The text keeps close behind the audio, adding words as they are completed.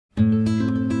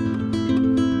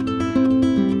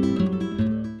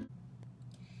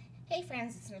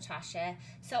Natasha.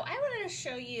 So I wanted to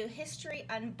show you History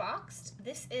Unboxed.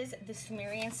 This is the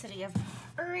Sumerian city of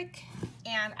Uruk,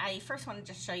 and I first want to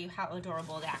just show you how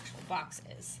adorable the actual box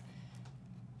is.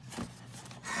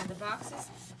 So the box is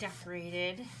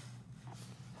decorated.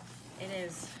 It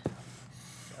is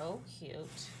so cute.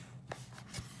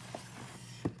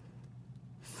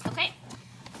 Okay.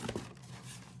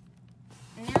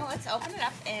 Now let's open it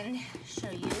up and show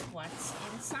you what's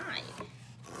inside.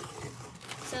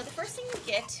 So the first thing you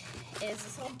get is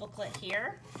this little booklet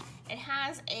here. It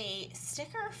has a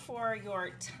sticker for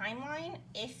your timeline.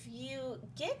 If you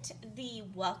get the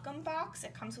welcome box,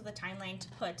 it comes with a timeline to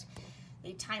put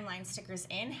the timeline stickers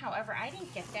in. However, I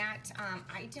didn't get that.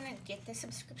 I didn't get the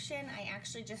subscription. I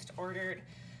actually just ordered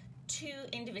 2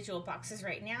 individual boxes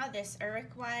right now, this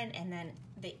Uruk one and then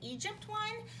the Egypt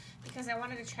one, because I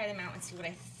wanted to try them out and see what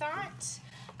I thought.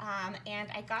 And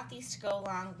I got these to go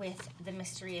along with the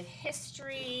Mystery of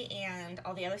History and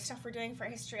all the other stuff we're doing for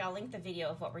history. I'll link the video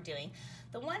of what we're doing.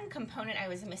 The one component I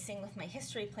was missing with my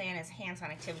history plan is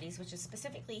hands-on activities, which is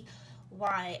specifically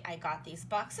why I got these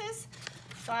boxes.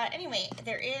 But anyway,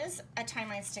 there is a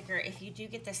timeline sticker if you do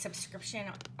get the subscription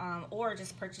or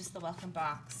just purchase the welcome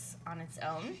box on its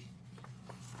own.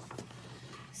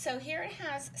 So here it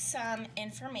has some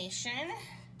information.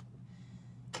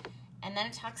 And then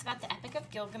it talks about the Epic of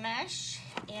Gilgamesh,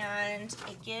 and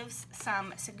it gives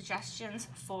some suggestions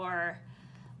for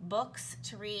books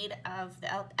to read of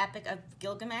the Epic of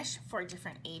Gilgamesh for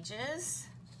different ages.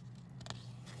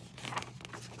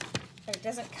 It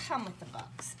doesn't come with the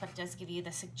books, but it does give you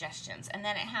the suggestions. And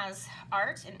then it has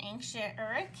art in ancient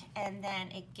Uruk, and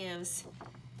then it gives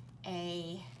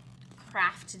a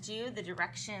craft to do, the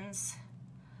directions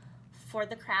for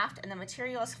the craft, and the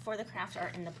materials for the craft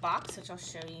are in the box, which I'll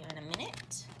show you in a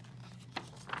minute.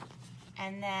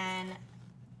 And then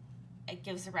it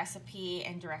gives a recipe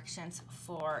and directions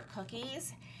for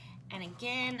cookies. And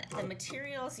again, the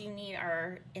materials you need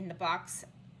are in the box.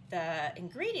 The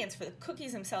ingredients for the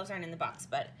cookies themselves aren't in the box,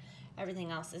 but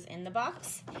everything else is in the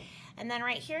box. And then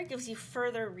right here it gives you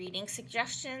further reading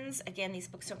suggestions. Again, these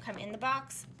books don't come in the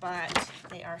box, but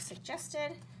they are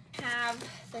suggested. Have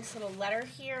this little letter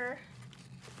here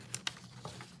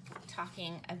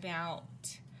talking about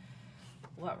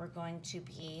what we're going to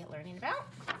be learning about.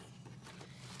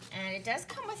 And it does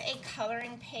come with a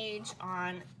coloring page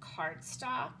on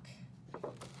cardstock,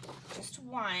 just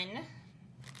one.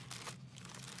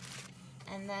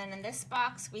 And then in this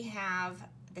box we have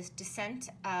this Descent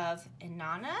of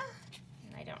Inanna,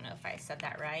 and I don't know if I said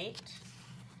that right.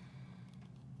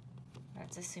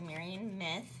 That's a Sumerian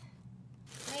myth.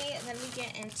 Okay, and then we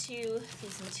get into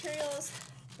these materials.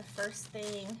 The first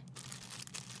thing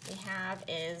we have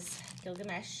is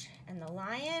Gilgamesh and the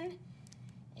lion,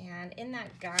 and in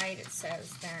that guide it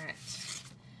says that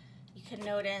you can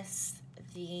notice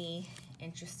the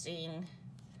interesting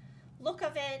look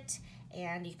of it,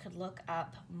 and you could look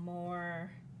up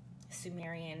more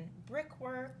Sumerian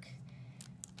brickwork,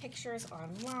 pictures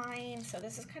online. So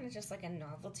this is kind of just like a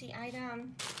novelty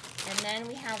item. And then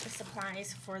we have the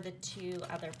supplies for the 2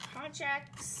 other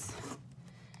projects.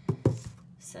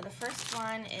 So the first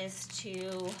one is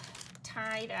to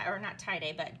tie-dye, or not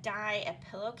tie-dye, but dye a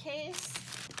pillowcase.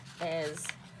 There's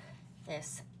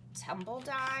this tumble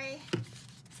dye. I'm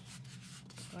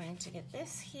going to get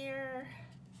this here,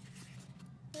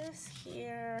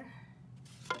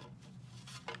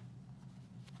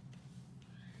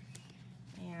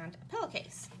 and a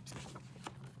pillowcase.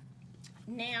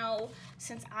 Now,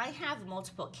 since I have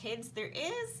multiple kids, there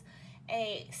is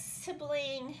a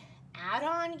sibling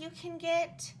add-on you can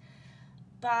get,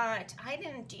 but I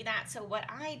didn't do that. So what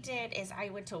I did is I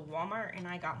went to Walmart and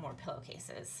I got more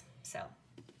pillowcases. So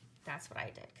that's what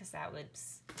I did, because that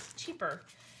was cheaper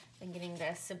than getting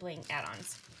the sibling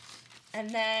add-ons. And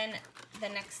then the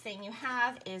next thing you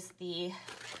have is the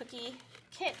cookie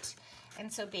kit.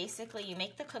 And so basically you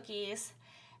make the cookies,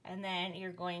 and then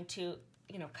you're going to,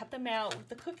 cut them out with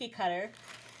the cookie cutter,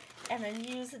 and then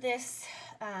use this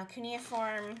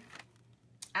cuneiform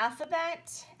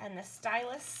alphabet and the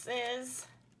styluses,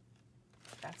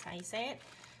 that's how you say it,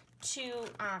 to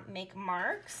make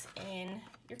marks in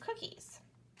your cookies.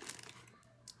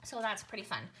 So that's pretty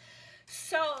fun.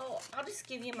 So I'll just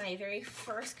give you my very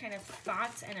first kind of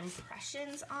thoughts and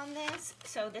impressions on this.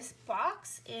 So this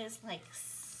box is like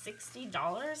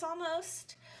 $60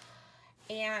 almost,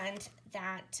 and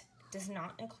that does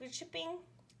not include shipping.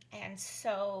 And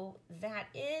so that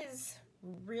is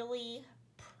really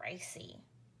pricey,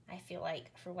 I feel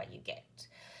like, for what you get,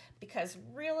 because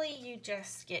really you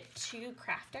just get 2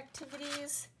 craft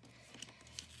activities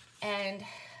and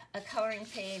a coloring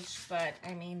page, but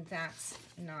I mean, that's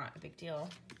not a big deal.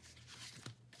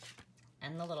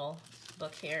 And the little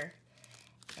book here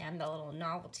and the little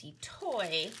novelty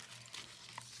toy.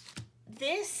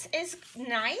 This is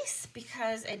nice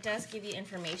because it does give you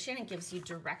information, it gives you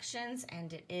directions,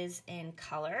 and it is in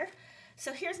color.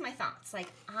 So here's my thoughts.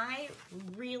 Like, I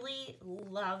really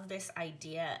love this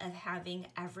idea of having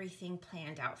everything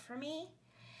planned out for me.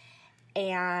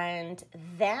 And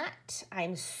that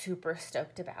I'm super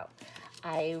stoked about.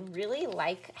 I really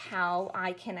like how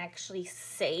I can actually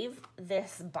save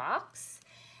this box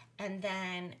and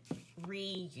then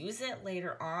reuse it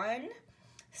later on.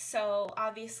 So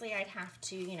obviously I'd have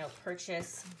to, you know,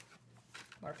 purchase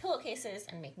more pillowcases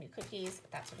and make new cookies,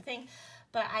 that sort of thing.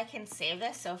 But I can save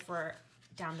this, so for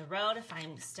down the road, if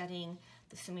I'm studying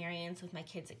the Sumerians with my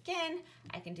kids again,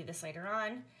 I can do this later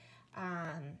on.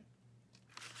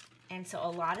 And so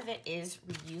a lot of it is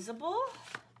reusable,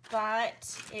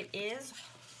 but it is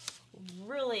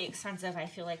really expensive, I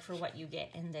feel like, for what you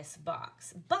get in this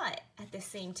box. But at the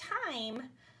same time,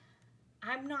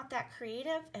 I'm not that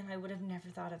creative, and I would have never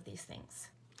thought of these things.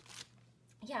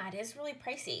 Yeah, it is really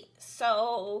pricey.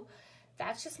 So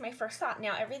that's just my first thought.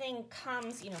 Now, everything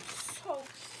comes, you know, so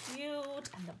cute,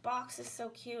 and the box is so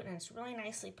cute, and it's really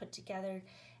nicely put together.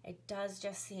 It does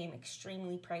just seem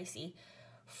extremely pricey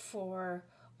for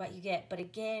what you get. But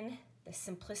again, the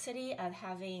simplicity of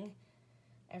having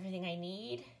everything I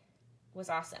need was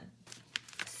awesome.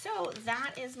 So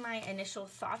that is my initial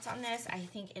thoughts on this. I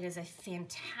think it is a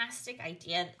fantastic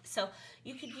idea. So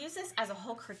you could use this as a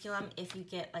whole curriculum if you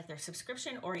get like their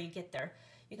subscription, or you get their,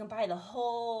 you can buy the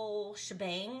whole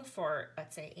shebang for,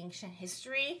 let's say, ancient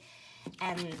history.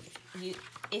 And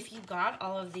if you got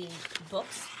all of the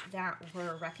books that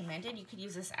were recommended, you could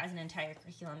use this as an entire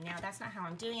curriculum. Now, that's not how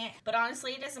I'm doing it, but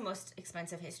honestly, it is the most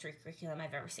expensive history curriculum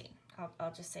I've ever seen.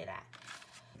 I'll just say that.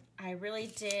 I really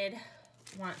did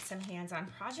want some hands-on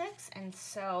projects, and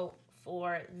so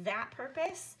for that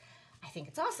purpose, I think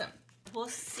it's awesome. We'll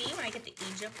see when I get the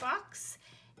Egypt box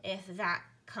if that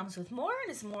comes with more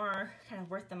and is more kind of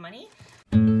worth the money.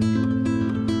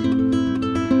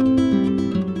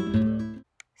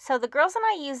 So the girls and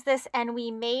I used this, and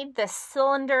we made the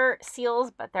cylinder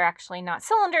seals, but they're actually not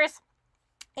cylinders.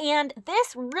 And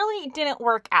this really didn't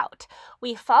work out.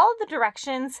 We followed the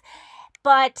directions,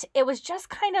 but it was just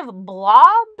kind of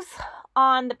blobs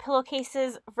on the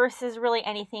pillowcases versus really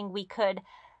anything we could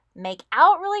make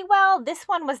out really well. This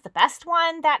one was the best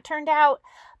one that turned out,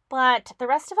 but the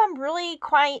rest of them really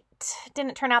quite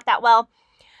didn't turn out that well.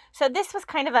 So this was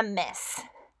kind of a miss.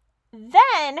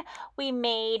 Then we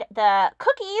made the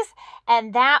cookies,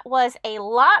 and that was a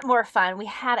lot more fun. We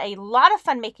had a lot of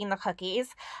fun making the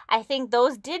cookies. I think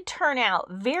those did turn out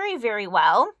very, very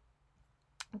well.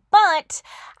 But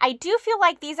I do feel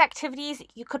like these activities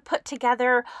you could put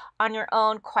together on your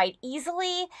own quite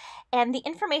easily. And the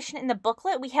information in the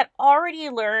booklet we had already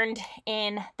learned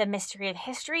in the Mystery of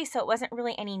History, so it wasn't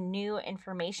really any new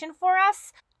information for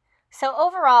us. So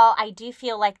overall, I do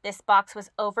feel like this box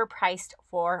was overpriced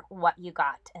for what you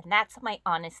got, and that's my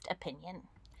honest opinion.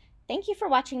 Thank you for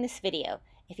watching this video.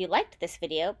 If you liked this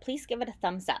video, please give it a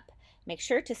thumbs up. Make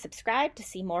sure to subscribe to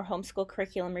see more homeschool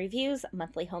curriculum reviews,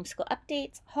 monthly homeschool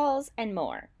updates, hauls, and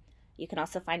more. You can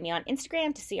also find me on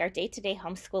Instagram to see our day-to-day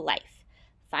homeschool life.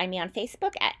 Find me on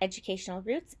Facebook at Educational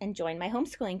Roots and join my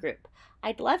homeschooling group.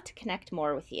 I'd love to connect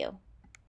more with you.